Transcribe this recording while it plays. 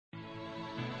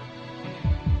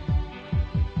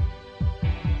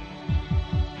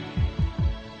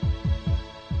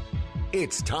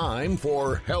It's time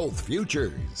for Health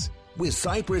Futures with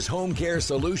Cypress Home Care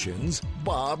Solutions,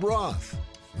 Bob Roth.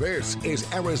 This is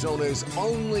Arizona's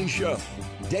only show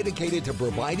dedicated to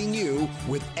providing you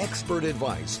with expert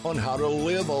advice on how to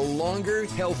live a longer,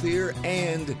 healthier,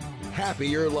 and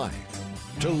happier life.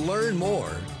 To learn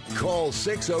more, call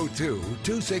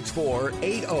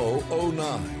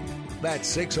 602-264-8009.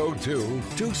 That's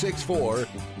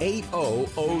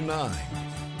 602-264-8009.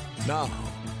 Now,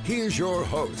 here's your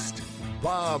host,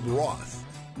 Bob Roth.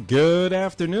 Good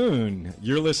afternoon.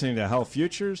 You're listening to Health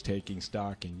Futures, Taking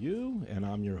Stock in You, and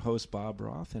I'm your host, Bob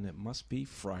Roth, and it must be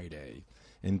Friday.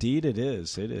 Indeed, it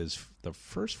is. It is the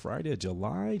first Friday of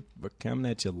July. We're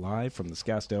coming at you live from the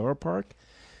Scottsdale Air Park.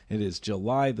 It is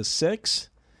July the 6th,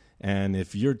 and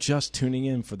if you're just tuning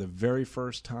in for the very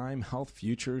first time, Health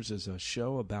Futures is a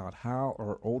show about how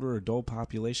our older adult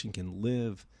population can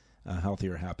live a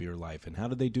healthier, happier life. And how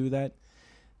do they do that?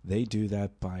 They do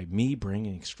that by me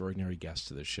bringing extraordinary guests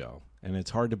to the show. And it's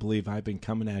hard to believe I've been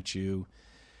coming at you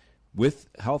with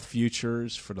Health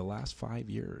Futures for the last 5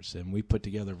 years. And we put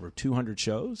together over 200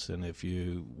 shows. And if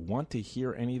you want to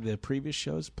hear any of the previous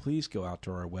shows, please go out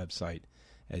to our website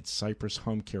at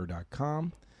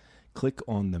cypresshomecare.com. Click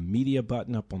on the media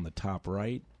button up on the top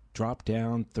right. Drop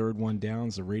down, third one down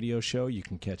is the radio show. You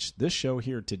can catch this show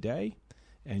here today,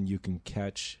 and you can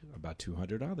catch about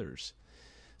 200 others.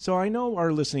 So I know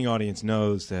our listening audience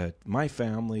knows that my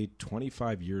family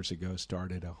 25 years ago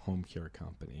started a home care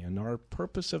company. And our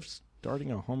purpose of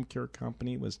starting a home care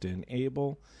company was to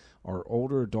enable our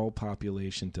older adult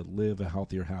population to live a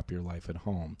healthier, happier life at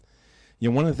home.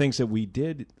 You know, one of the things that we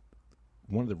did,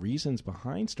 one of the reasons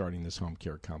behind starting this home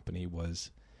care company was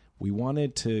we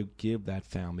wanted to give that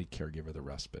family caregiver the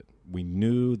respite. We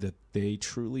knew that they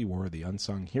truly were the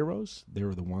unsung heroes. They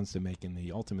were the ones that are making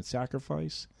the ultimate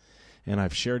sacrifice. And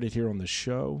I've shared it here on the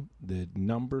show. The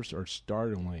numbers are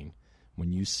startling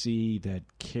when you see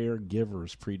that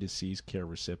caregivers predecease care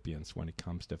recipients when it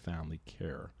comes to family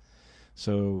care.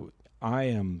 So I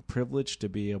am privileged to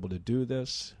be able to do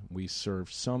this. We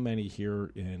serve so many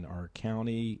here in our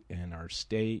county and our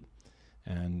state,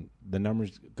 and the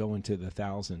numbers go into the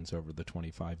thousands over the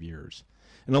 25 years.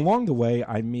 And along the way,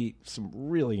 I meet some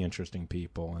really interesting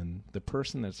people, and the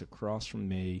person that's across from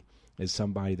me is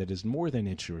somebody that is more than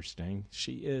interesting.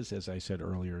 She is, as I said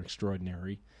earlier,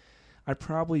 extraordinary. I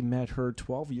probably met her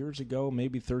 12 years ago,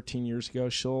 maybe 13 years ago.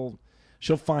 She'll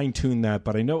fine-tune that,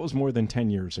 but I know it was more than 10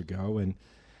 years ago. And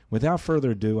without further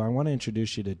ado, I want to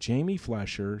introduce you to Jamie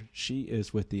Flesher. She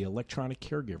is with the Electronic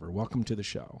Caregiver. Welcome to the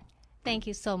show. Thank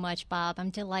you so much, Bob.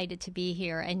 I'm delighted to be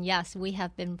here. And yes, we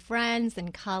have been friends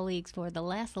and colleagues for the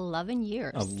last 11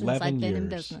 years since I've been in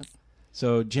business.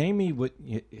 So Jamie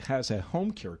has a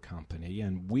home care company,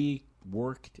 and we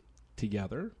worked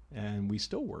together, and we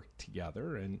still work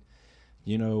together. And,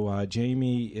 you know,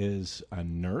 Jamie is a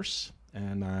nurse,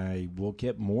 and I will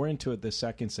get more into it the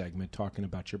second segment, talking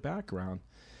about your background.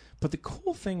 But the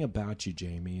cool thing about you,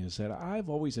 Jamie, is that I've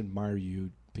always admired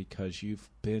you because you've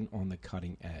been on the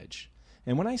cutting edge.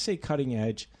 And when I say cutting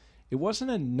edge, it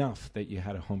wasn't enough that you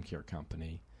had a home care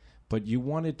company, but you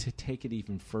wanted to take it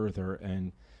even further,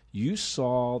 and you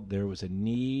saw there was a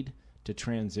need to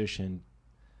transition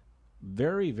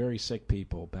very, very sick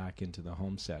people back into the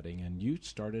home setting, and you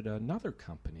started another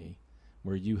company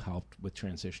where you helped with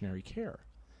transitionary care.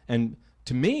 And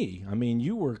to me, I mean,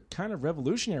 you were kind of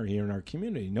revolutionary here in our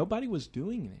community. Nobody was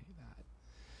doing any of that.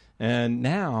 And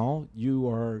now you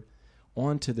are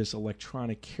onto this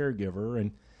electronic caregiver,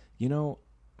 and, you know,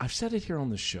 I've said it here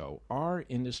on the show, our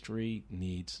industry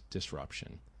needs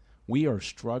disruption. We are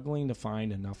struggling to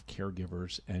find enough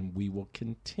caregivers, and we will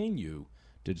continue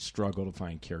to struggle to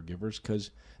find caregivers because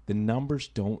the numbers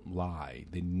don't lie.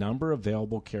 The number of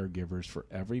available caregivers for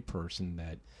every person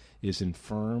that is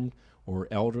infirm or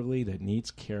elderly that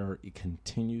needs care, it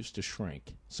continues to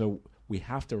shrink. So we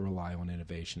have to rely on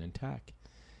innovation and tech.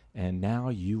 And now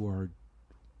you're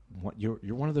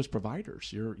one of those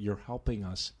providers. You're helping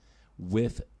us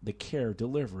with the care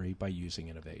delivery by using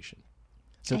innovation.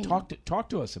 So talk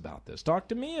to us about this. Talk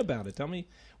to me about it. Tell me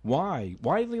why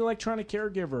the electronic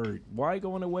caregiver? Why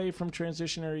going away from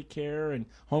transitionary care and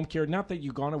home care? Not that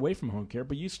you've gone away from home care,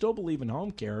 but you still believe in home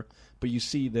care, but you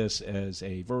see this as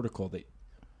a vertical that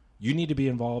you need to be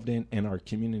involved in and our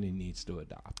community needs to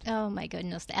adopt. Oh, my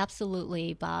goodness.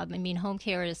 Absolutely, Bob. I mean, home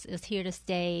care is here to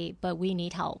stay, but we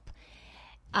need help.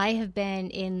 I have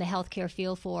been in the healthcare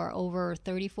field for over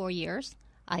 34 years.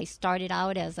 I started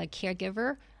out as a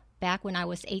caregiver back when I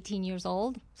was 18 years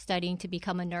old, studying to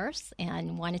become a nurse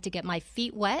and wanted to get my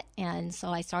feet wet. And so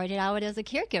I started out as a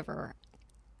caregiver,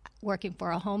 working for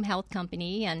a home health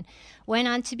company, and went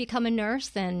on to become a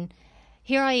nurse and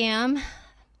here I am.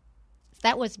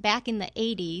 That was back in the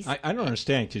 80s. I don't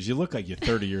understand, because you look like you're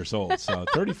 30 years old. So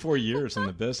 34 years in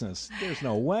the business, there's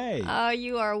no way. Oh,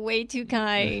 you are way too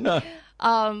kind. But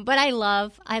I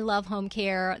love home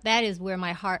care. That is where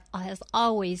my heart has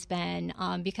always been,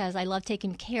 because I love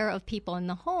taking care of people in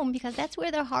the home, because that's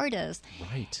where their heart is.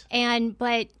 Right.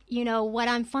 But what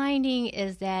I'm finding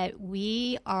is that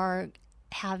we are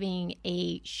having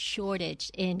a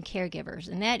shortage in caregivers,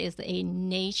 and that is a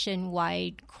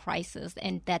nationwide crisis,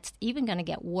 and that's even going to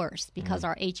get worse because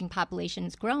our aging population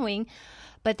is growing,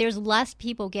 but there's less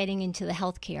people getting into the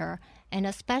healthcare, and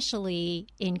especially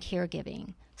in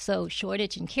caregiving. So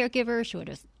shortage in caregivers,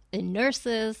 shortage in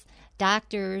nurses,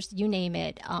 doctors, you name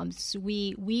it. So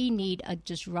we need a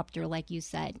disruptor, like you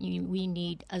said. We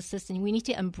need assistance. We need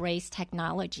to embrace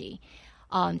technology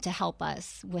to help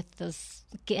us with this,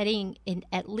 getting in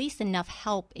at least enough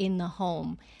help in the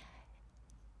home.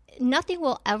 Nothing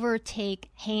will ever take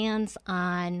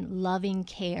hands-on loving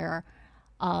care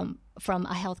from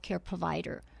a healthcare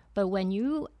provider. But when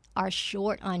you are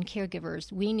short on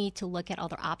caregivers, we need to look at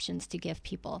other options to give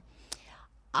people.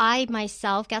 I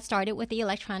myself got started with the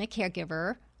electronic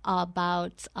caregiver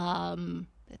about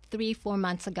 3-4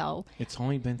 months ago. It's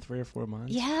only been 3 or 4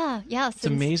 months? Yeah. It's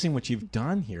amazing what you've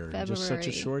done here February. in just such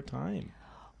a short time.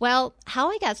 Well, how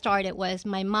I got started was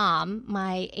my mom,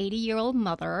 my 80-year-old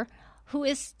mother, who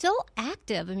is still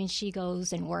active. I mean, she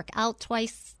goes and work out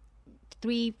twice,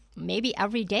 3, maybe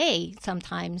every day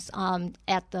sometimes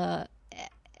at the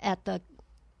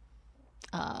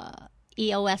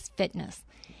EOS Fitness.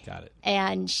 Got it.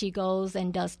 And she goes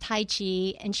and does Tai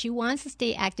Chi, and she wants to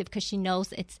stay active because she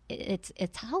knows it's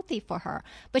healthy for her.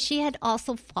 But she had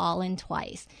also fallen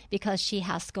twice because she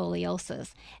has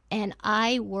scoliosis. And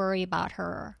I worry about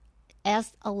her,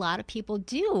 as a lot of people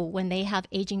do when they have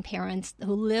aging parents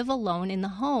who live alone in the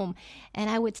home. And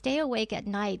I would stay awake at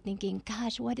night thinking,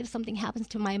 gosh, what if something happens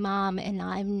to my mom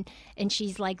and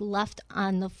she's like left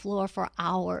on the floor for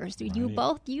hours? Right.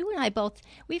 You and I both,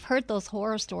 we've heard those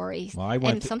horror stories, well,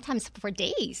 and sometimes for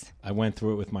days. I went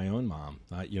through it with my own mom.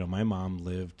 My mom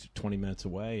lived 20 minutes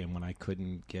away, and when I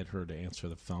couldn't get her to answer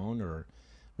the phone or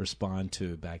respond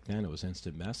to, back then it was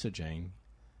instant messaging,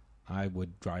 I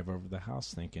would drive over the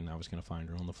house thinking I was going to find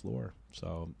her on the floor.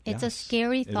 So it's a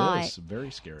scary thought. It is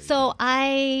very scary. So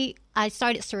I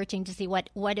started searching to see what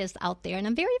is out there, and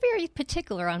I'm very, very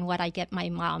particular on what I get my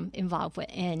mom involved with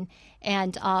in.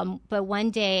 And but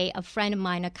one day, a friend of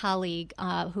mine, a colleague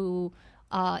who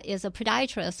is a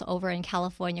podiatrist over in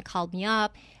California, called me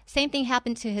up. Same thing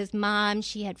happened to his mom.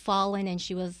 She had fallen, and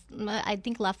she was, I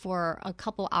think, left for a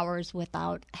couple hours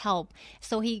without help.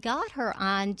 So he got her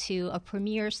onto a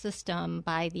Premier system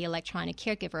by the electronic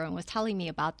caregiver and was telling me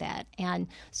about that. And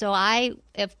so I,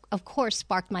 of course,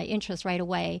 sparked my interest right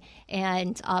away.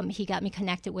 And he got me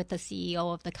connected with the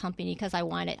CEO of the company because I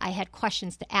had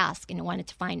questions to ask and wanted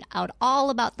to find out all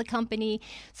about the company.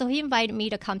 So he invited me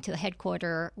to come to the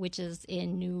headquarters, which is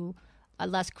in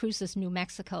Las Cruces, New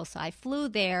Mexico. So I flew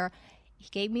there. He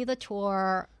gave me the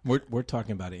tour. We're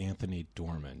talking about Anthony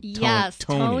Dorman. Yes,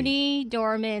 Tony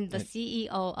Dorman, the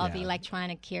CEO of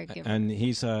Electronic Caregiver. And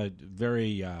he's a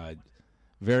very,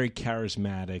 very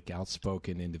charismatic,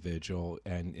 outspoken individual,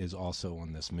 and is also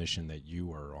on this mission that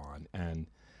you are on. And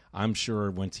I'm sure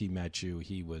once he met you,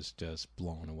 he was just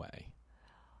blown away.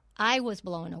 I was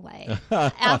blown away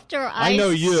after I know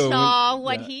you. saw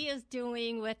what he is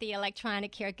doing with the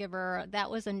electronic caregiver. That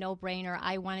was a no-brainer.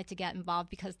 I wanted to get involved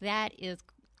because that is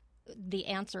the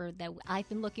answer that I've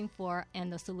been looking for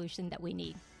and the solution that we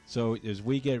need. So as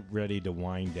we get ready to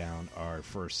wind down our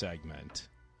first segment,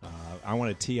 I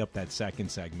want to tee up that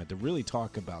second segment to really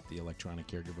talk about the electronic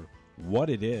caregiver, what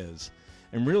it is,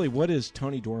 and really what is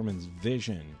Tony Dorman's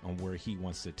vision on where he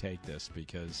wants to take this,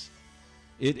 because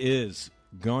it is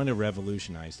going to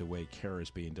revolutionize the way care is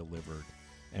being delivered.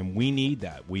 And we need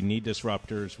that. We need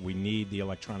disruptors. We need the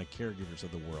electronic caregivers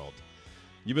of the world.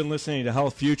 You've been listening to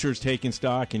Health Futures Taking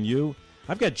Stock in You.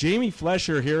 I've got Jamie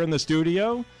Flesher here in the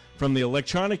studio from the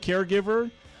Electronic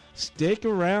Caregiver. Stick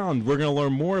around. We're going to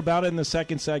learn more about it in the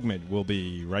second segment. We'll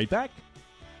be right back.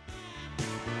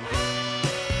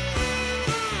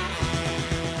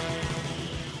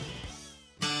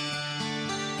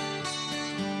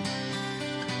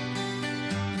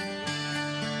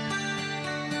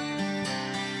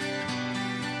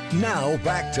 Now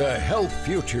back to Health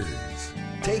Futures,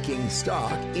 taking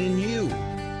stock in you.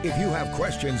 If you have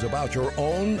questions about your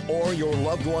own or your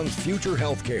loved one's future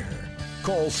health care,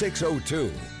 call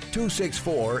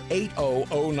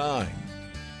 602-264-8009.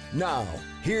 Now,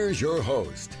 here's your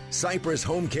host, Cypress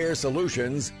Home Care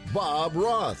Solutions, Bob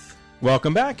Roth.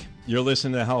 Welcome back. You're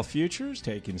listening to Health Futures,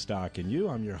 Taking Stock in You.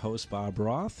 I'm your host, Bob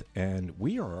Roth, and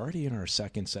we are already in our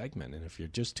second segment. And if you're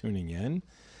just tuning in,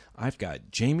 I've got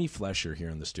Jamie Flesher here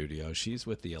in the studio. She's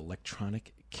with the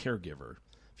Electronic Caregiver.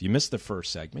 If you missed the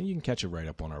first segment, you can catch it right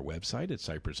up on our website at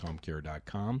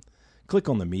cypresshomecare.com. Click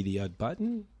on the media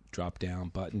button, drop down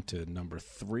button to number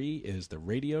 3 is the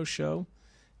radio show,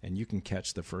 and you can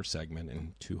catch the first segment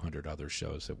and 200 other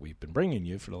shows that we've been bringing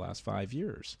you for the last 5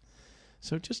 years.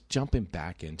 So just jumping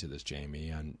back into this, Jamie,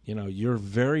 and you're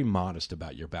very modest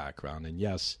about your background, and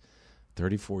yes,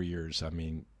 34 years. I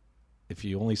mean, if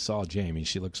you only saw Jamie,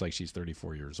 she looks like she's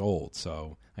 34 years old.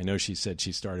 So I know she said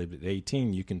she started at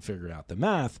 18. You can figure out the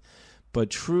math,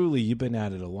 but truly, you've been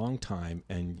at it a long time,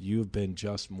 and you've been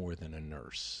just more than a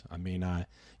nurse. I mean,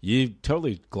 you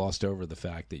totally glossed over the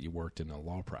fact that you worked in a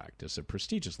law practice, a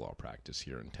prestigious law practice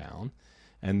here in town,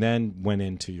 and then went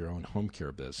into your own home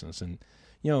care business, and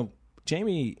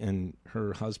Jamie and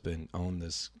her husband own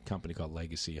this company called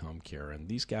Legacy Home Care, and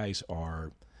these guys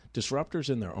are disruptors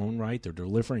in their own right. They're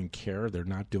delivering care. They're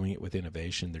not doing it with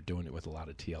innovation. They're doing it with a lot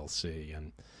of TLC.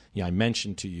 And I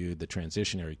mentioned to you the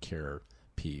transitionary care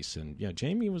piece, and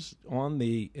Jamie was on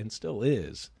and still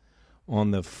is,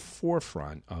 on the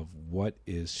forefront of what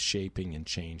is shaping and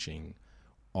changing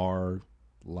our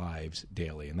lives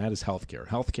daily, and that is healthcare.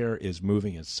 Healthcare is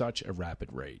moving at such a rapid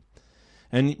rate.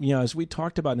 And, as we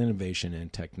talked about innovation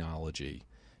and technology,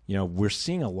 we're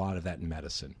seeing a lot of that in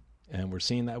medicine. And we're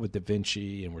seeing that with Da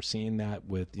Vinci, and we're seeing that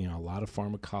with, a lot of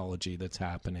pharmacology that's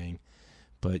happening.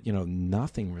 But,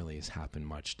 nothing really has happened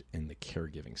much in the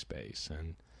caregiving space.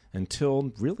 And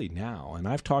until really now, and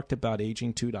I've talked about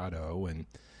Aging 2.0, and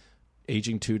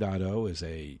Aging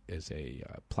 2.0 is a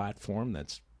platform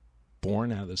that's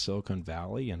born out of the Silicon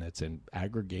Valley, and it's an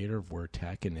aggregator of where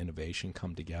tech and innovation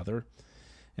come together.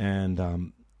 And,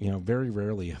 very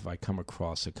rarely have I come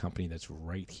across a company that's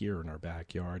right here in our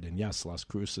backyard. And yes, Las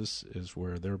Cruces is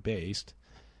where they're based.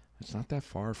 It's not that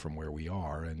far from where we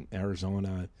are. And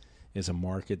Arizona is a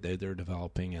market that they're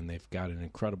developing, and they've got an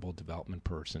incredible development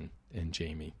person in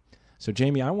Jamie. So,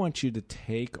 Jamie, I want you to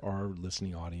take our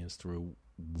listening audience through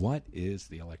what is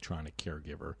the electronic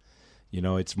caregiver.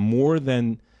 It's more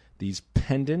than these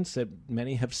pendants that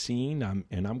many have seen.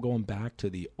 And I'm going back to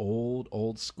the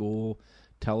old school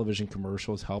television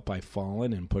commercials, Help I've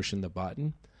Fallen and pushing the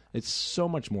button. It's so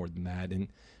much more than that. And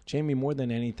Jamie, more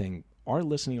than anything, our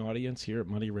listening audience here at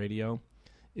Money Radio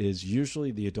is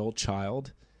usually the adult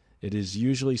child. It is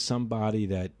usually somebody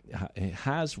that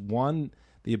has,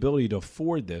 the ability to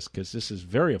afford this, because this is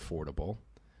very affordable,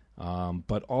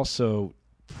 but also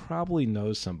probably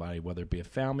knows somebody, whether it be a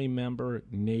family member,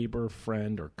 neighbor,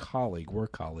 friend, or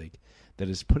work colleague, that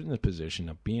is put in the position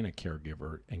of being a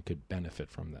caregiver and could benefit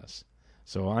from this.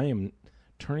 So I am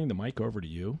turning the mic over to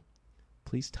you.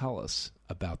 Please tell us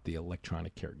about the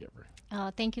electronic caregiver.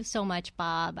 Thank you so much,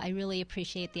 Bob. I really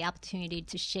appreciate the opportunity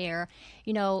to share.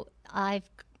 I've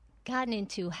gotten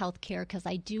into healthcare because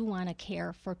I do want to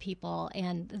care for people,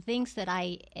 and the things that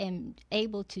I am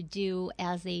able to do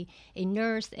as a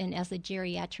nurse and as a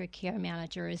geriatric care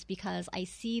manager is because I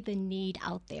see the need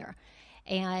out there.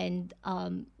 And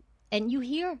you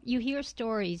hear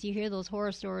stories, you hear those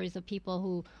horror stories of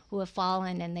people who have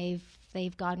fallen and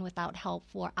they've gone without help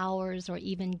for hours or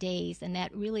even days, and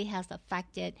that really has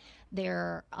affected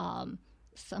their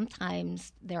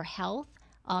sometimes their health.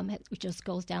 It just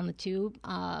goes down the tube,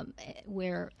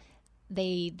 where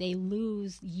they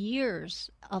lose years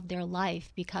of their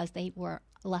life because they were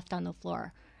left on the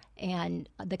floor, and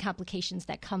the complications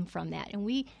that come from that.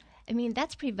 And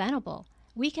that's preventable.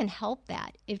 We can help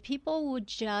that. If people would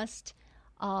just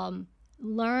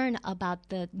learn about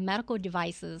the medical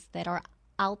devices that are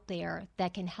out there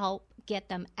that can help get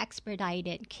them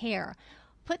expedited care,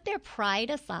 put their pride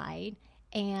aside,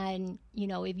 and,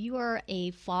 if you are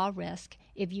a fall risk,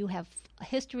 if you have a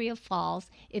history of falls,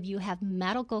 if you have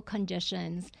medical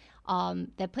conditions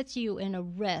that puts you in a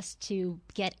risk to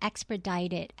get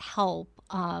expedited help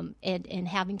and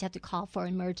having to have to call for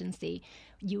emergency,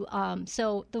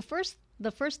 so the first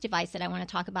device that I want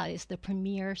to talk about is the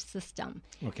Premier system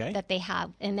that they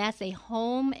have. And that's a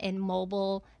home and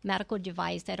mobile medical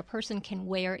device that a person can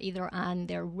wear either on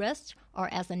their wrist or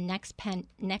as a neck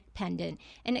pendant.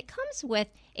 And it comes with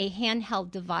a handheld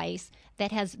device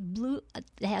that has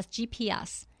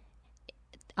GPS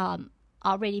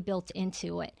already built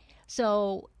into it.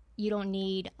 So you don't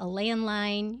need a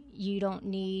landline. You don't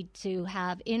need to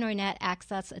have internet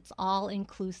access. It's all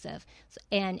inclusive.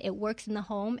 And it works in the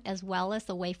home as well as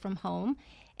away from home.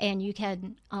 And you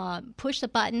can push the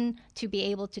button to be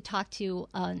able to talk to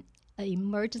an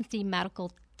emergency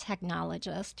medical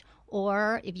technologist.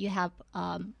 Or if you have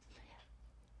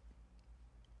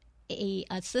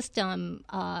a system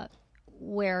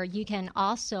where you can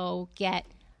also get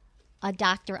a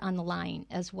doctor on the line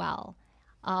as well,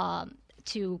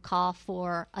 to call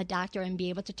for a doctor and be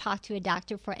able to talk to a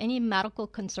doctor for any medical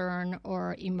concern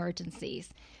or emergencies.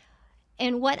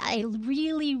 And what I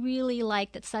really, really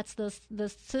like that sets this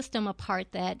system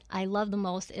apart that I love the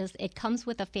most is it comes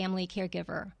with a family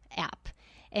caregiver app.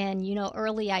 And,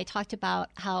 early I talked about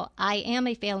how I am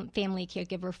a family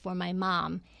caregiver for my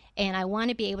mom, and I want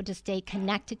to be able to stay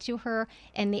connected to her.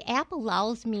 And the app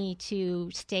allows me to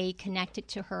stay connected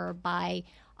to her by,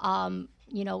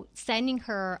 sending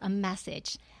her a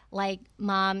message like,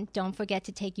 Mom, don't forget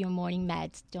to take your morning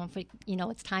meds.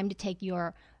 It's time to take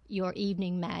your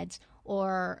evening meds.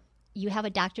 Or you have a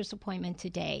doctor's appointment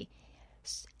today.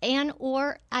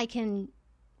 Or I can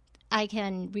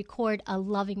record a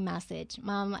loving message.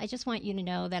 Mom, I just want you to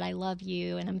know that I love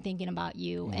you and I'm thinking about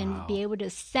you. Wow. And be able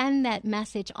to send that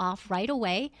message off right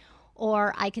away.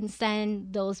 Or I can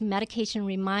send those medication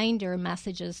reminder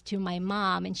messages to my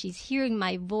mom, and she's hearing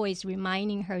my voice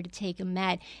reminding her to take a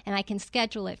med. And I can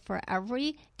schedule it for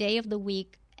every day of the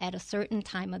week at a certain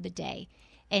time of the day.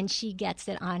 And she gets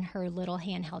it on her little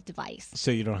handheld device.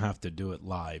 So you don't have to do it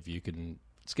live. You can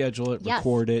schedule it, yes.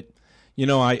 Record it.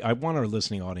 I want our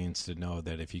listening audience to know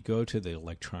that if you go to the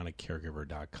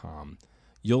electroniccaregiver.com,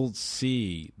 you'll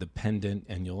see the pendant,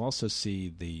 and you'll also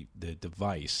see the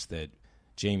device that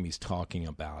Jamie's talking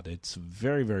about. It's a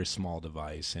very, very small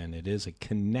device, and it is a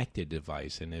connected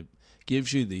device, and it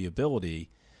gives you the ability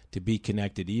to be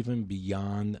connected even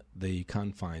beyond the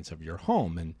confines of your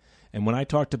home. And when I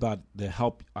talked about the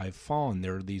help I've fallen,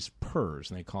 there are these PERS,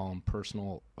 and they call them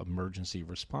personal emergency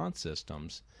response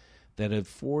systems, that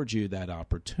afford you that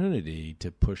opportunity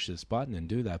to push this button and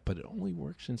do that. But it only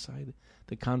works inside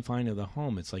the confine of the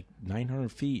home. It's like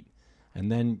 900 feet,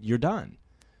 and then you're done.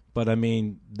 But,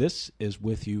 this is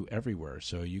with you everywhere.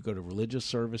 So you go to religious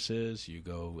services, you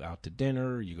go out to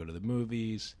dinner, you go to the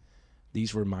movies.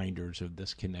 These reminders of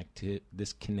this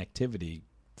connectivity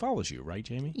follows you, right,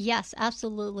 Jamie? Yes,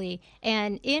 absolutely.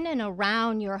 And in and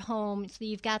around your home, so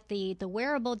you've got the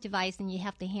wearable device and you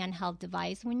have the handheld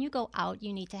device. When you go out,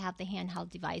 you need to have the handheld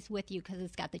device with you because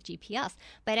it's got the GPS.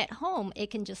 But at home,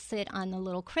 it can just sit on the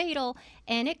little cradle,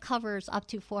 and it covers up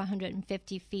to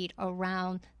 450 feet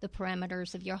around the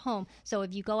perimeters of your home. So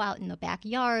if you go out in the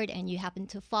backyard and you happen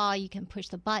to fall, you can push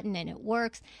the button and it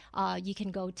works. You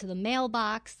can go to the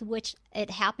mailbox, which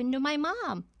it happened to my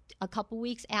mom. A couple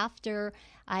weeks after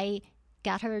I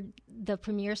got her the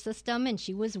Premier system and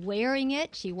she was wearing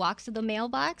it, she walks to the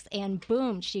mailbox and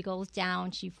boom, she goes down,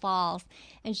 she falls.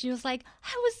 And she was like,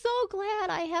 I was so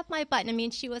glad I have my button.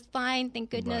 She was fine.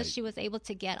 Thank goodness She was able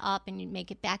to get up and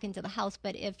make it back into the house.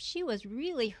 But if she was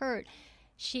really hurt,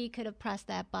 she could have pressed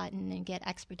that button and get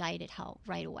expedited help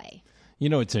right away.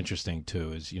 It's interesting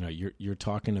too is, you're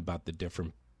talking about the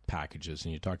different packages,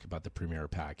 and you talked about the Premier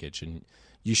package, and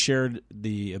you shared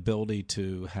the ability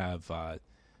to have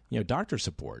doctor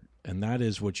support, and that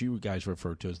is what you guys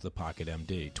refer to as the Pocket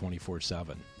MD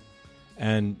 24/7,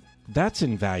 and that's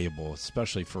invaluable,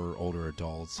 especially for older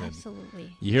adults. And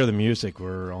absolutely. You hear the music.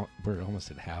 We're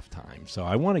almost at halftime, so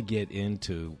I want to get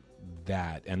into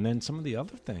that, and then some of the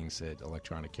other things that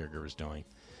Electronic Caregiver is doing.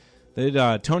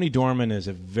 Tony Dorman is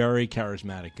a very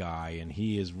charismatic guy, and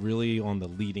he is really on the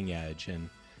leading edge, and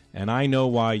I know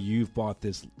why you've bought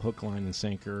this hook, line, and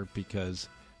sinker, because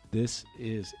this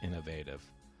is innovative.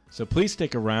 So please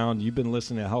stick around. You've been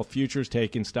listening to Health Futures,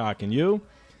 Taking Stock in You.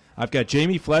 I've got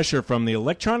Jamie Flesher from the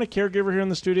Electronic Caregiver here in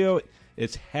the studio.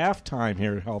 It's halftime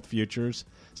here at Health Futures.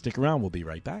 Stick around. We'll be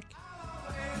right back.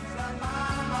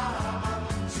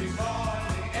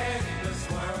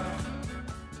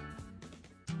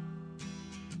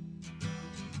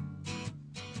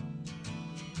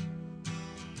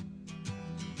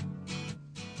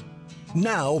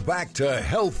 Now back to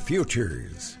Health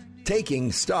Futures,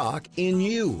 taking stock in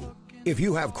you. If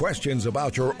you have questions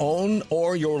about your own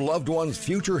or your loved one's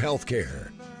future health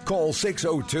care, call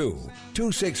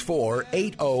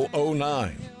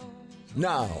 602-264-8009.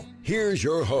 Now, here's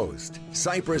your host,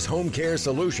 Cypress Home Care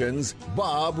Solutions,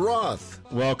 Bob Roth.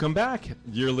 Welcome back.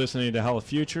 You're listening to Health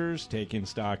Futures, taking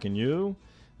stock in you.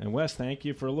 And Wes, thank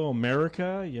you for a little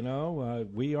America.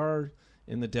 We are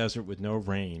in the desert with no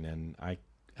rain, and I've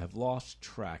lost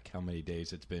track how many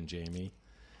days it's been, Jamie.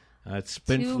 It's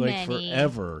been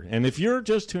forever. And if you're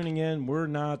just tuning in, we're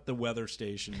not the weather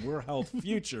station. We're Health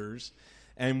Futures,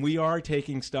 and we are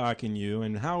taking stock in you.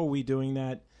 And how are we doing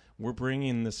that? We're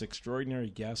bringing this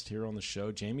extraordinary guest here on the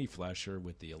show, Jamie Flesher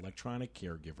with the Electronic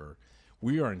Caregiver.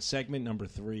 We are in segment number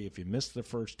 3. If you missed the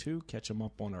first 2, catch them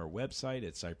up on our website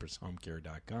at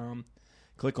cypresshomecare.com.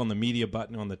 Click on the media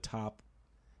button on the top,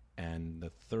 and the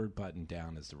third button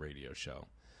down is the radio show.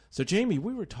 So, Jamie,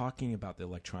 we were talking about the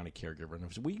electronic caregiver, and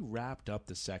as we wrapped up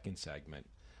the second segment,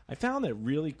 I found it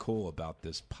really cool about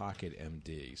this Pocket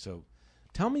MD. So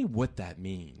tell me what that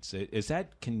means. Is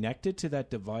that connected to that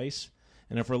device?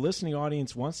 And if our listening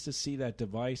audience wants to see that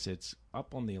device, it's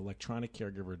up on the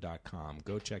electroniccaregiver.com.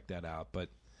 Go check that out. But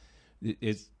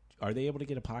are they able to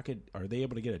get a Pocket? Are they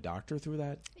able to get a doctor through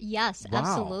that? Yes, Wow.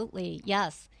 absolutely.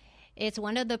 Yes. It's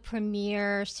one of the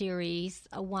premier series,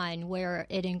 one where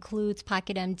it includes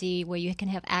Pocket MD, where you can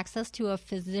have access to a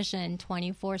physician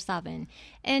 24/7.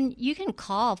 And you can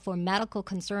call for medical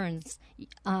concerns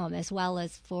as well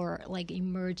as for like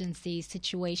emergency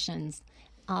situations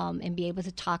and be able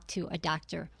to talk to a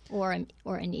doctor or an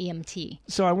EMT.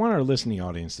 So I want our listening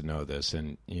audience to know this,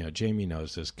 and Jamie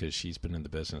knows this because she's been in the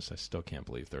business. I still can't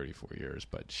believe 34 years,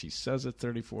 but she says it's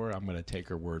 34. I'm going to take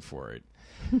her word for it.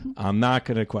 I'm not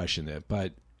going to question it,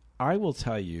 but I will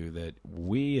tell you that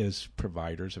we as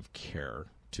providers of care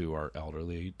to our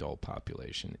elderly adult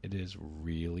population, it is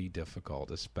really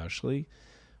difficult, especially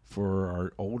for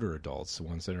our older adults, the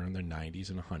ones that are in their 90s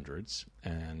and 100s,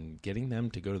 and getting them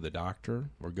to go to the doctor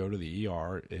or go to the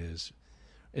ER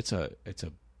it's a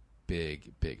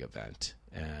big event,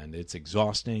 and it's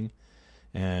exhausting.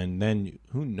 And then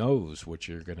who knows what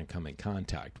you're going to come in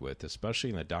contact with,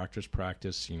 especially in the doctor's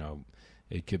practice.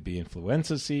 It could be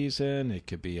influenza season, it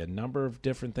could be a number of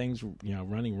different things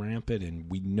running rampant, and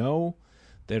we know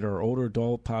that our older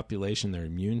adult population, their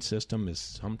immune system is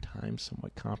sometimes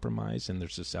somewhat compromised and they're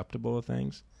susceptible to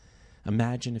things.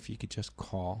 Imagine if you could just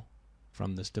call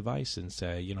from this device and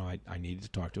say, I need to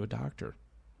talk to a doctor.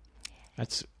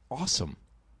 That's awesome.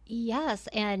 Yes,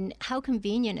 and how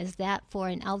convenient is that for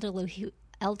an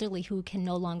elderly who can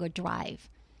no longer drive?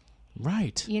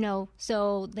 Right.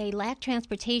 So they lack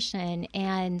transportation,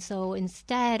 and so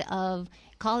instead of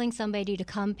calling somebody to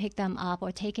come pick them up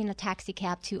or taking a taxi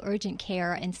cab to urgent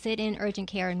care and sit in urgent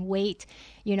care and wait,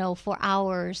 for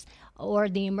hours, or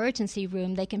the emergency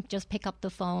room, they can just pick up the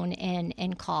phone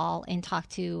and call and talk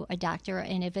to a doctor.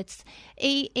 And if it's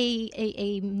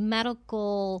a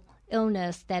medical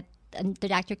illness that the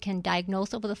doctor can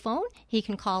diagnose over the phone, he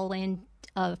can call in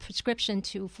a prescription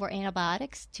for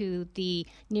antibiotics to the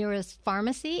nearest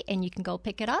pharmacy, and you can go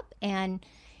pick it up, and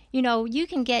you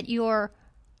can get your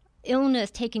illness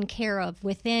taken care of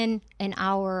within an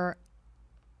hour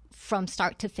from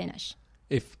start to finish.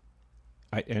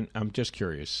 And I'm just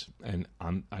curious, and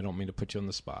I don't mean to put you on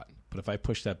the spot, but if I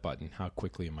push that button, how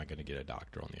quickly am I going to get a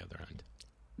doctor on the other end?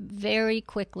 Very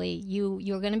quickly.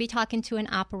 You're going to be talking to an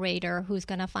operator who's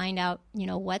going to find out,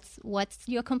 what's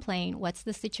your complaint, what's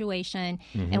the situation,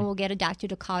 and we'll get a doctor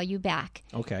to call you back.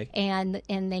 Okay. And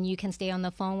then you can stay on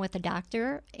the phone with the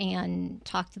doctor and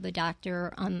talk to the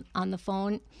doctor on the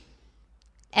phone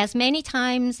as many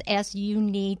times as you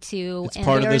need to. It's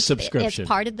part of the subscription. It's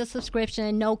part of the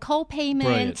subscription. No co-payment.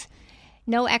 Brilliant.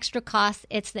 No extra cost.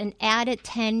 It's an added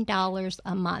 $10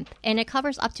 a month, and it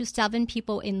covers up to 7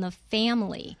 people in the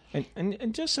family.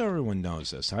 And just so everyone knows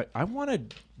this, I want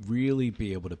to really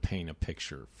be able to paint a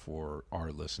picture for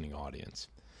our listening audience.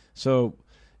 So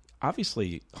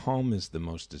obviously, home is the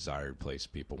most desired place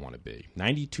people want to be.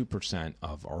 92%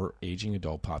 of our aging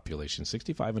adult population,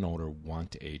 65 and older, want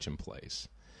to age in place.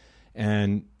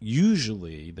 And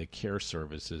usually the care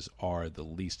services are the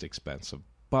least expensive,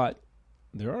 but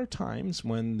there are times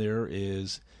when there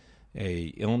is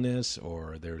a illness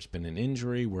or there's been an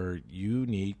injury where you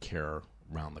need care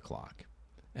around the clock.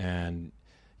 And,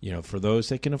 for those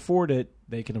that can afford it,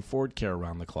 they can afford care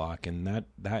around the clock. And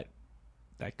that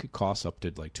could cost up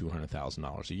to like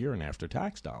 $200,000 a year in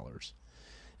after-tax dollars.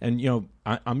 And,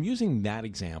 I'm using that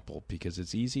example because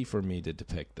it's easy for me to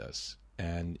depict this.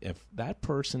 And if that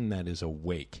person that is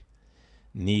awake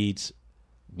needs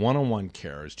one-on-one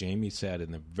care, as Jamie said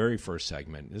in the very first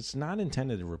segment, it's not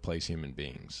intended to replace human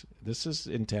beings. This is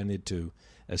intended to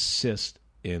assist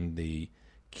in the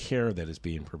care that is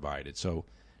being provided. So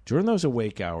during those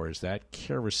awake hours, that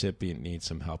care recipient needs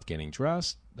some help getting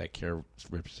dressed. That care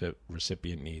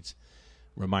recipient needs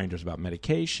reminders about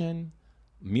medication,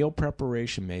 meal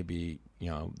preparation, maybe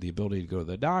the ability to go to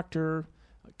the doctor,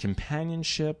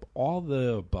 companionship, all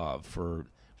the above for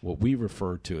what we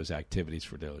refer to as activities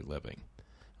for daily living.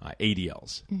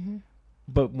 ADLs. Mm-hmm.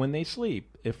 But when they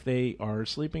sleep, if they are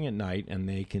sleeping at night and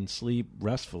they can sleep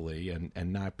restfully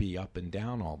and not be up and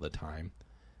down all the time,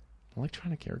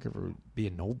 electronic caregiver would be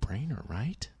a no-brainer,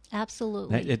 right?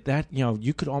 Absolutely. That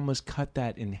you could almost cut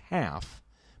that in half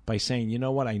by saying, you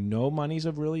know what, I know money's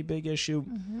a really big issue.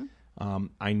 Mm-hmm.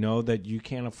 I know that you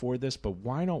can't afford this, but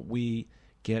why don't we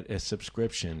get a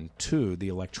subscription to the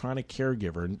electronic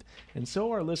caregiver, and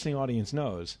so our listening audience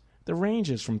knows, the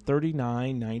range is from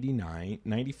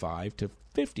 $39.95 to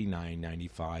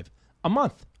 $59.95 a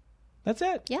month. That's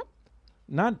it. Yep.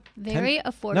 Not very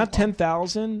affordable. Not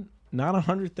 10,000, not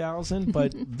 100,000,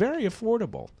 but very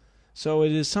affordable. So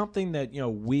it is something that,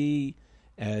 we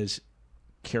as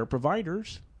care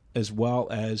providers as well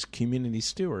as community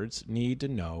stewards need to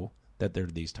know, that there are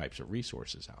these types of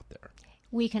resources out there.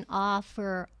 We can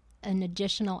offer an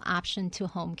additional option to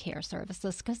home care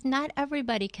services because not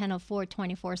everybody can afford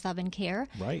 24/7 care.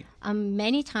 Right.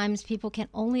 Many times people can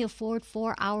only afford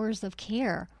 4 hours of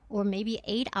care or maybe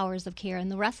 8 hours of care,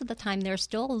 and the rest of the time they're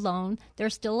still alone. They're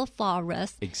still a fall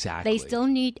risk. Exactly. They still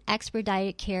need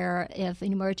expedited care if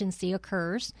an emergency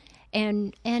occurs.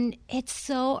 And it's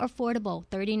so affordable,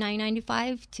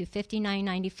 $39.95 to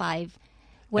 $59.95.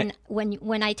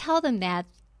 When I tell them that,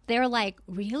 they're like,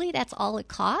 really? That's all it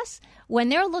costs? When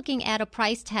they're looking at a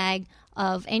price tag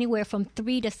of anywhere from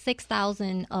 $3,000 to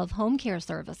 $6,000 of home care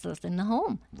services in the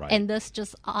home. Right. And this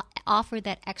just offer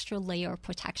that extra layer of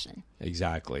protection.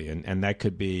 Exactly. And that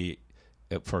could be,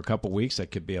 for a couple weeks,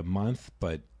 that could be a month,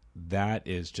 but that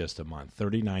is just a month,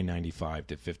 $39.95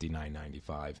 to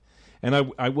 $59.95.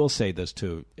 And I will say this,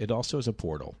 too. It also is a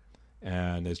portal.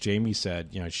 And as Jamie said,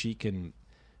 she can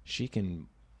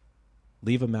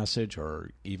leave a message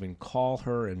or even call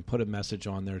her and put a message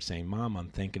on there saying, Mom, I'm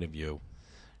thinking of you.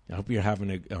 I hope you're having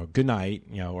a good night,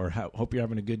 or hope you're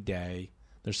having a good day.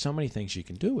 There's so many things you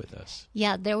can do with this.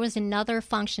 Yeah, there was another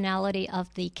functionality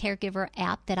of the Caregiver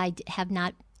app that I have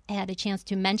not had a chance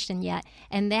to mention yet,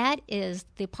 and that is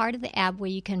the part of the app where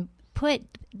you can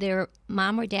put their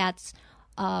mom or dad's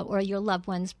or your loved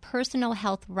one's personal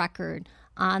health record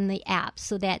on the app,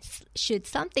 so that should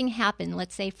something happen,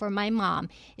 let's say for my mom,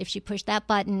 if she pushed that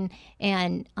button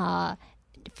and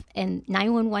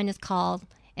 911 is called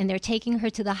and they're taking her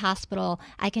to the hospital,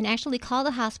 I can actually call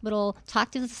the hospital,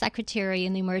 talk to the secretary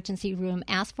in the emergency room,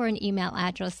 ask for an email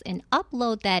address, and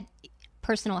upload that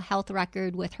personal health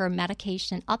record with her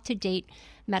medication, up-to-date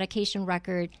medication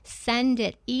record, send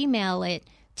it, email it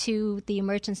to the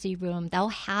emergency room. They'll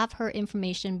have her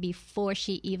information before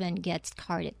she even gets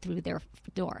carted through their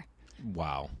door.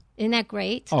 Wow. Isn't that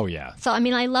great? Oh, yeah. So,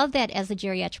 I love that as a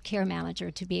geriatric care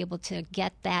manager, to be able to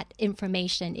get that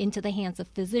information into the hands of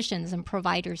physicians and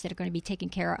providers that are going to be taking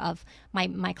care of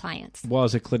my clients. Well,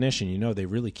 as a clinician, they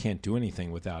really can't do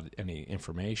anything without any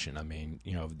information.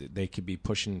 They could be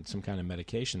pushing some kind of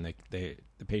medication that the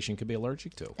patient could be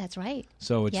allergic to. That's right.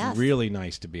 So it's Yes. really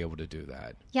nice to be able to do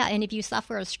that. Yeah, and if you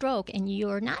suffer a stroke and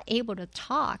you're not able to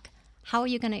talk, how are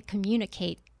you going to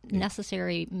communicate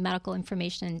necessary medical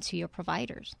information to your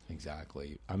providers?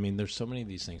 Exactly. There's so many of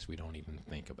these things we don't even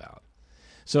think about.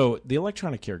 So the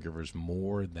electronic caregiver is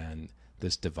more than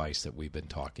this device that we've been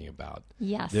talking about.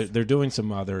 Yes. They're doing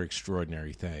some other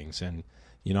extraordinary things. And,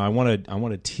 I want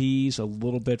to tease a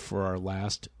little bit for our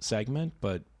last segment,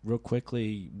 but real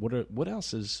quickly, what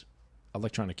else is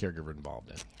electronic caregiver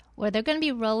involved in? Well, they're going to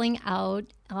be rolling out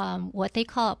what they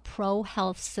call a Pro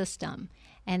Health system.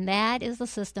 And that is a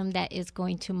system that is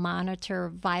going to monitor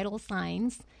vital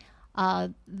signs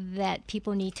that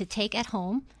people need to take at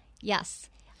home. Yes,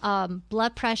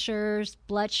 blood pressures,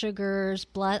 blood sugars,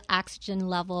 blood oxygen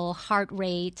level, heart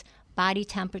rate, body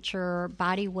temperature,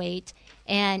 body weight.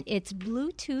 And it's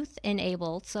Bluetooth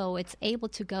enabled, so it's able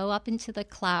to go up into the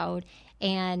cloud,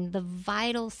 and the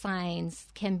vital signs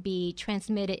can be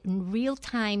transmitted in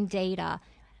real-time data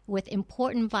with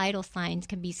important vital signs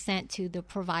can be sent to the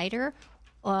provider,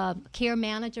 care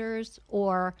managers,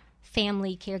 or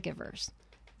family caregivers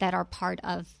that are part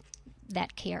of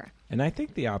that care. And I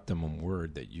think the optimum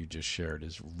word that you just shared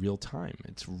is real time.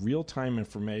 It's real time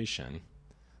information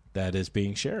that is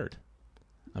being shared.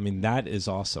 That is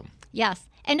awesome. Yes,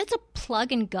 and it's a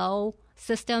plug and go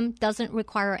system, doesn't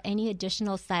require any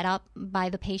additional setup by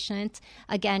the patient.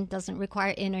 Again, doesn't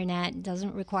require internet,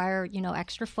 doesn't require,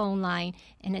 extra phone line,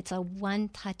 and it's a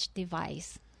one-touch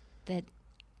device that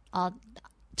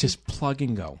just plug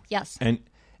and go. Yes. And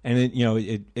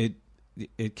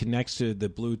it connects to the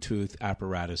Bluetooth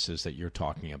apparatuses that you're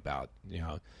talking about.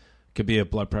 Could be a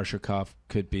blood pressure cuff,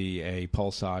 could be a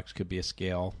pulse ox, could be a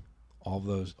scale. All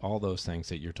those things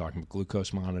that you're talking about,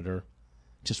 glucose monitor,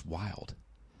 just wild.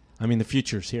 The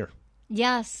future's here.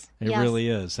 Yes. It really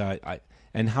is.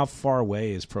 And how far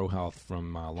away is ProHealth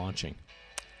from launching?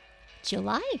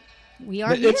 July. We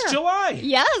are here. It's July.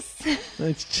 Yes.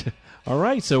 All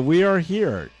right, so we are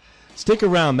here. Stick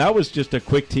around. That was just a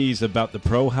quick tease about the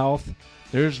ProHealth.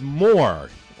 There's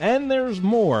more, and there's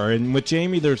more. And with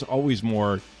Jamie, there's always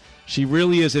more. She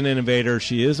really is an innovator.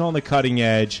 She is on the cutting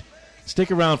edge. Stick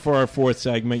around for our fourth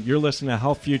segment. You're listening to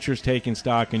Health Futures Taking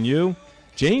Stock in You.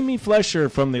 Jamie Flesher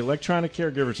from the Electronic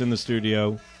Caregivers in the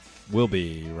studio. We'll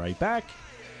be right back.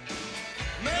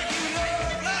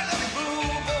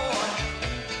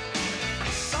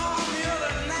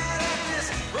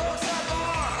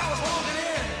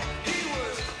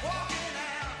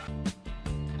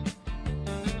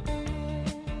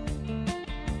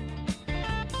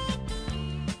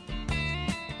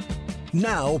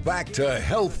 Now back to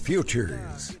Health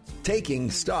Futures,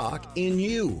 taking stock in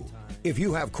you. If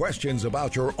you have questions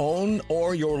about your own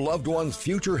or your loved one's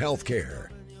future health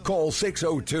care, call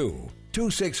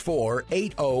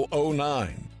 602-264-8009.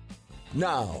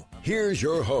 Now, here's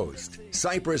your host,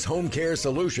 Cypress Home Care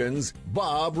Solutions,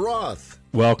 Bob Roth.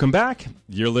 Welcome back.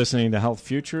 You're listening to Health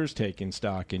Futures, taking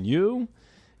stock in you,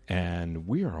 and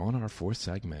we are on our fourth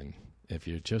segment. If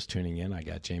you're just tuning in, I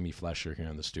got Jamie Flesher here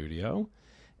in the studio.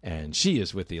 And she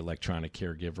is with the Electronic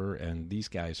Caregiver, and these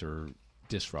guys are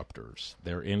disruptors.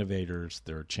 They're innovators.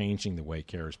 They're changing the way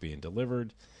care is being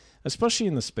delivered, especially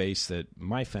in the space that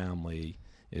my family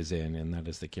is in, and that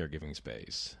is the caregiving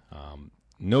space.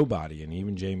 Nobody, and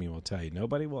even Jamie will tell you,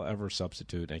 nobody will ever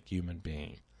substitute a human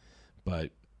being.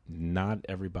 But not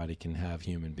everybody can have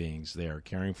human beings there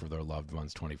caring for their loved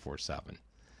ones 24/7.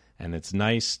 And it's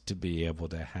nice to be able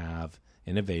to have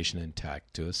innovation and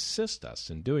tech to assist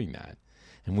us in doing that.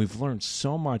 And we've learned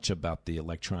so much about the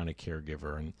Electronic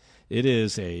Caregiver, and it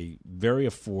is a very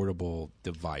affordable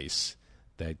device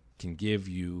that can give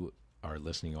you, our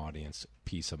listening audience,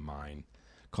 peace of mind,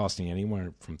 costing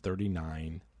anywhere from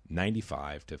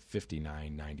 $39.95 to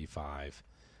 $59.95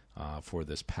 for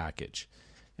this package.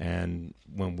 And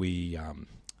when we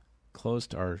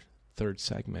closed our third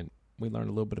segment, we learned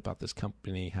a little bit about this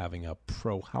company having a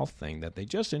Pro Health thing that they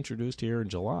just introduced here in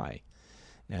July.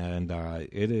 And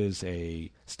it is a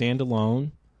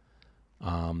standalone,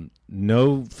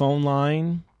 no phone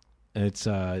line. It's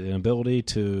an ability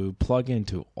to plug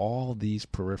into all these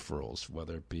peripherals,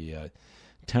 whether it be a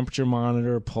temperature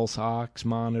monitor, pulse ox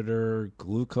monitor,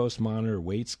 glucose monitor,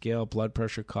 weight scale, blood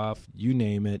pressure cuff, you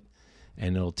name it.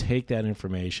 And it'll take that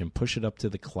information, push it up to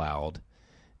the cloud,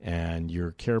 and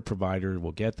your care provider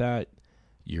will get that.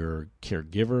 Your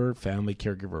caregiver, family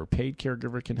caregiver, or paid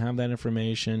caregiver can have that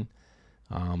information.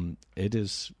 It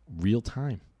is real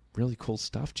time. Really cool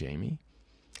stuff, Jamie.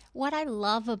 What I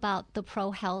love about the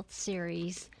Pro Health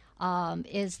series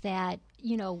is that,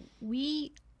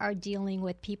 we are dealing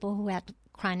with people who have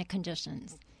chronic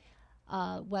conditions,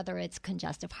 whether it's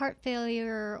congestive heart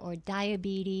failure or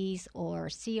diabetes or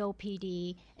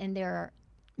COPD, and they're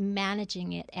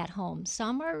managing it at home.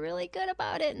 Some are really good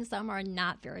about it and some are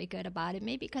not very good about it,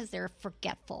 maybe because they're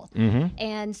forgetful. Mm-hmm.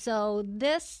 And so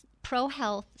this Pro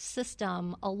Health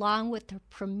system, along with the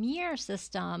Premier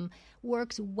system,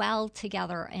 works well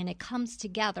together, and it comes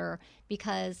together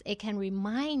because it can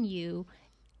remind you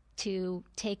to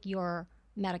take your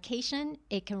medication.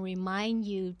 It can remind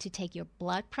you to take your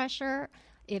blood pressure.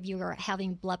 If you're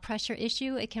having blood pressure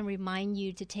issue, it can remind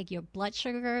you to take your blood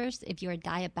sugars if you're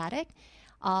diabetic,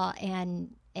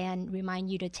 and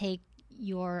remind you to take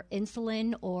your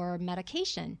insulin or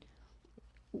medication.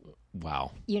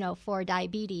 Wow. For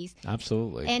diabetes.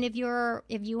 Absolutely. And if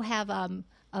you have a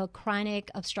chronic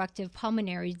obstructive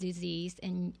pulmonary disease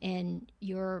and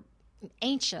you're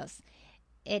anxious,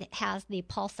 it has the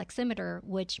pulse oximeter,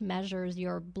 which measures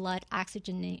your blood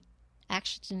oxygen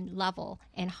level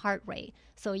and heart rate.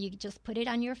 So you just put it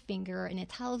on your finger and it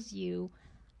tells you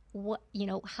what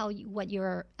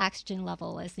your oxygen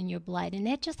level is in your blood, and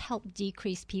it just helps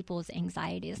decrease people's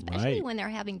anxiety, especially when they're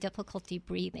having difficulty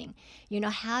breathing.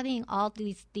 Having all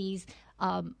these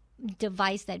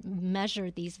devices that measure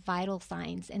these vital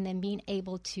signs, and then being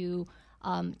able to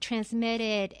transmit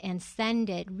it and send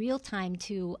it real time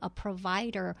to a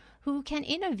provider who can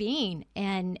intervene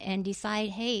and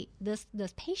decide, hey, this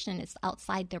patient is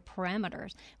outside their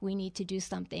parameters. We need to do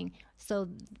something, so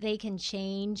they can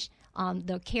change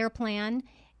the care plan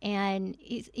and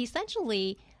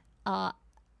essentially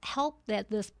help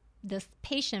this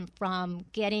patient from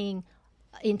getting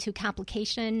into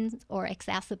complications or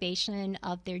exacerbation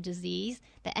of their disease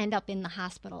that end up in the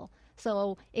hospital.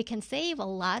 So it can save a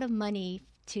lot of money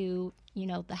to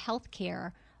the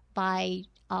healthcare by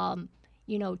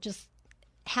just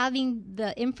having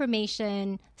the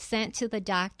information sent to the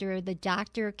doctor. The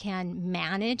doctor can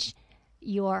manage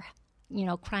your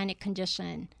chronic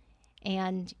condition,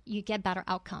 and you get better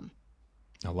outcome.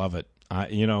 I love it.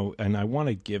 And I want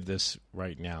to give this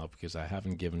right now because I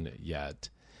haven't given it yet.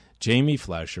 Jamie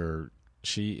Flesher,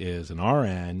 she is an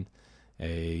RN,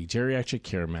 a geriatric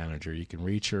care manager. You can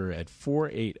reach her at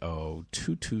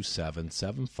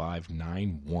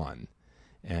 480-227-7591.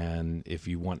 And if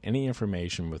you want any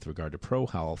information with regard to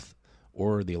ProHealth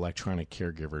or the electronic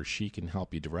caregiver, she can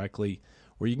help you directly.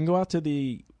 Or you can go out to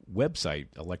the website,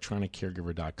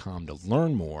 electroniccaregiver.com, to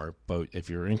learn more. But if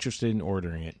you're interested in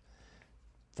ordering it,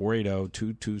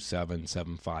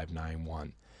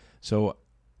 480-227-7591. So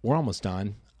we're almost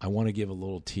done. I want to give a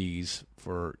little tease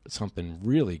for something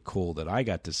really cool that I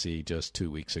got to see just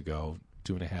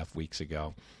 2.5 weeks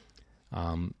ago.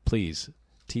 Please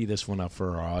tee this one up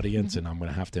for our audience, and I'm going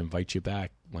to have to invite you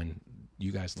back when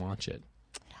you guys launch it.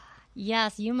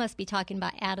 Yes, you must be talking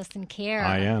about Addison Care.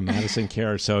 I am, Addison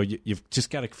Care. So you've just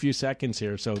got a few seconds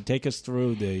here. So take us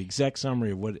through the exact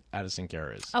summary of what Addison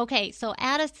Care is. Okay, so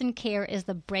Addison Care is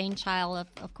the brainchild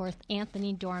of course,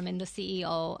 Anthony Dorman, the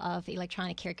CEO of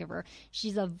Electronic Caregiver.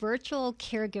 She's a virtual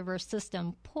caregiver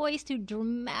system poised to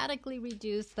dramatically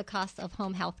reduce the cost of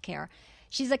home health care.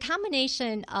 She's a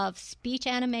combination of speech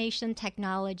animation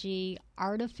technology,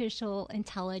 artificial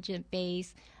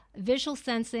intelligence-based, visual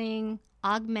sensing,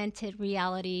 augmented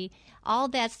reality. All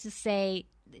that's to say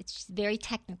it's very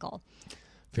technical.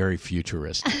 Very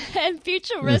futuristic. And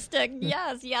futuristic,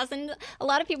 yes. And a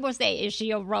lot of people say, is she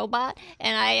a robot?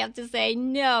 And I have to say,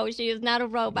 no, she is not a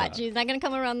robot. She's not going to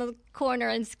come around the corner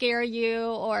and scare you,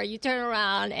 or you turn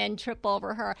around and trip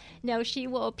over her. No, she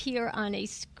will appear on a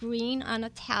screen on a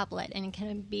tablet and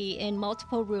can be in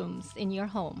multiple rooms in your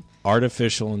home.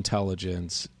 Artificial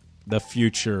intelligence, the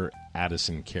future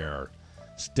Addison Care.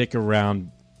 Stick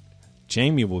around.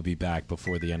 Jamie will be back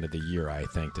before the end of the year, I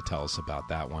think, to tell us about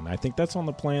that one. I think that's on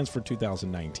the plans for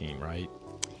 2019, right?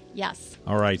 Yes.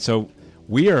 All right, so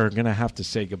we are going to have to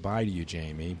say goodbye to you,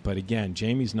 Jamie. But again,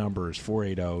 Jamie's number is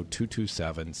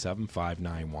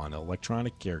 480-227-7591,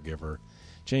 Electronic Caregiver.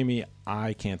 Jamie,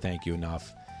 I can't thank you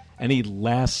enough. Any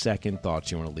last-second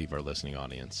thoughts you want to leave our listening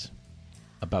audience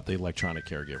about the Electronic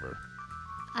Caregiver?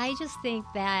 I just think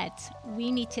that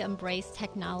we need to embrace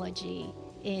technology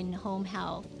in home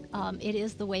health. It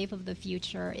is the wave of the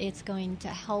future. It's going to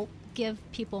help give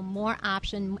people more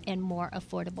option and more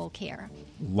affordable care.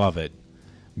 Love it.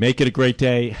 Make it a great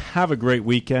day. Have a great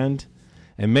weekend.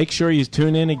 And make sure you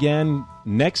tune in again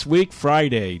next week,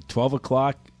 Friday, 12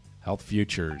 o'clock, Health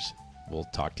Futures. We'll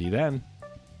talk to you then.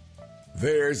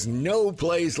 There's no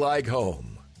place like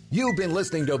home. You've been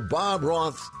listening to Bob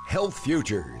Roth's Health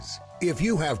Futures. If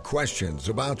you have questions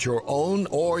about your own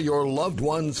or your loved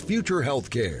one's future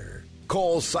health care,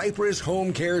 call Cypress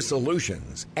Home Care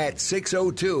Solutions at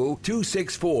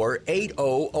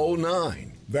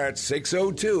 602-264-8009. That's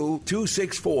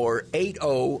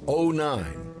 602-264-8009.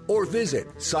 Or visit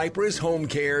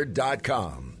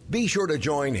CypressHomeCare.com. Be sure to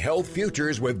join Health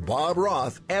Futures with Bob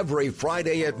Roth every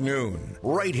Friday at noon,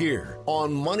 right here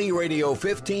on Money Radio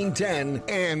 1510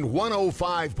 and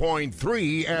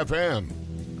 105.3 FM.